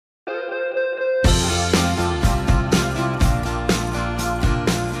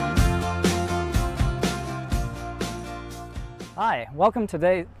Hi, welcome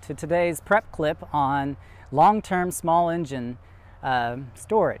to today's prep clip on long-term small engine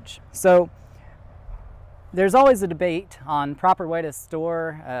storage. So there's always a debate on proper way to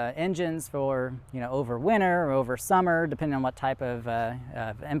store engines for, over winter or over summer, depending on what type of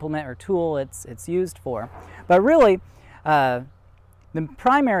implement or tool it's used for. But really, the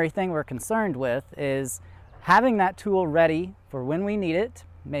primary thing we're concerned with is having that tool ready for when we need it,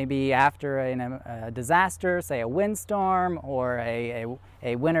 maybe after a disaster, say a windstorm or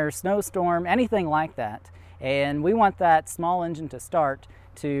a winter snowstorm, anything like that. And we want that small engine to start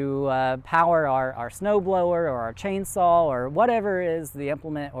to power our snowblower or our chainsaw or whatever is the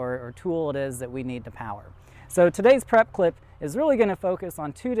implement or tool it is that we need to power. So today's prep clip is really going to focus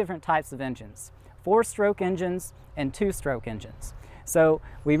on two different types of engines: 4-stroke engines and 2-stroke engines. So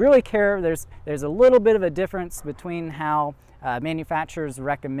we really care, there's a little bit of a difference between how manufacturers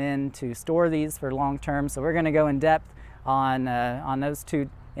recommend to store these for long term. So we're going to go in depth on those two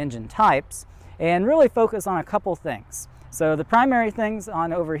engine types and really focus on a couple things. So the primary things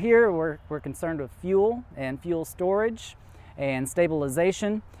on over here, we're concerned with fuel and fuel storage and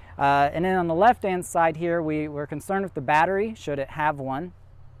stabilization. And then on the left hand side here, we're concerned with the battery, should it have one.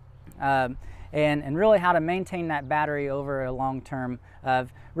 And really how to maintain that battery over a long term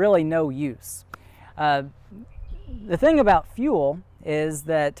of really no use. The thing about fuel is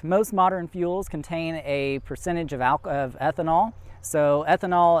that most modern fuels contain a percentage of ethanol. So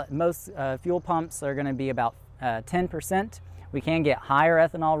ethanol, most fuel pumps are going to be about 10%. We can get higher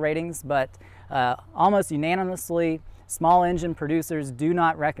ethanol ratings, but almost unanimously, small engine producers do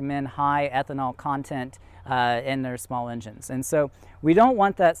not recommend high ethanol content in their small engines. And so we don't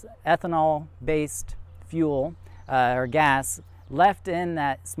want that ethanol-based fuel or gas left in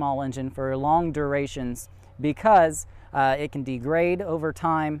that small engine for long durations, because it can degrade over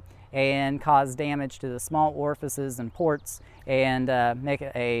time and cause damage to the small orifices and ports and make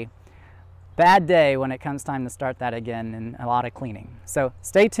it a bad day when it comes time to start that again and a lot of cleaning. So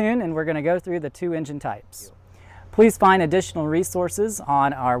stay tuned, and we're going to go through the two engine types. Please find additional resources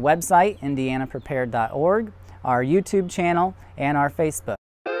on our website, IN-PREPared.org, our YouTube channel, and our Facebook.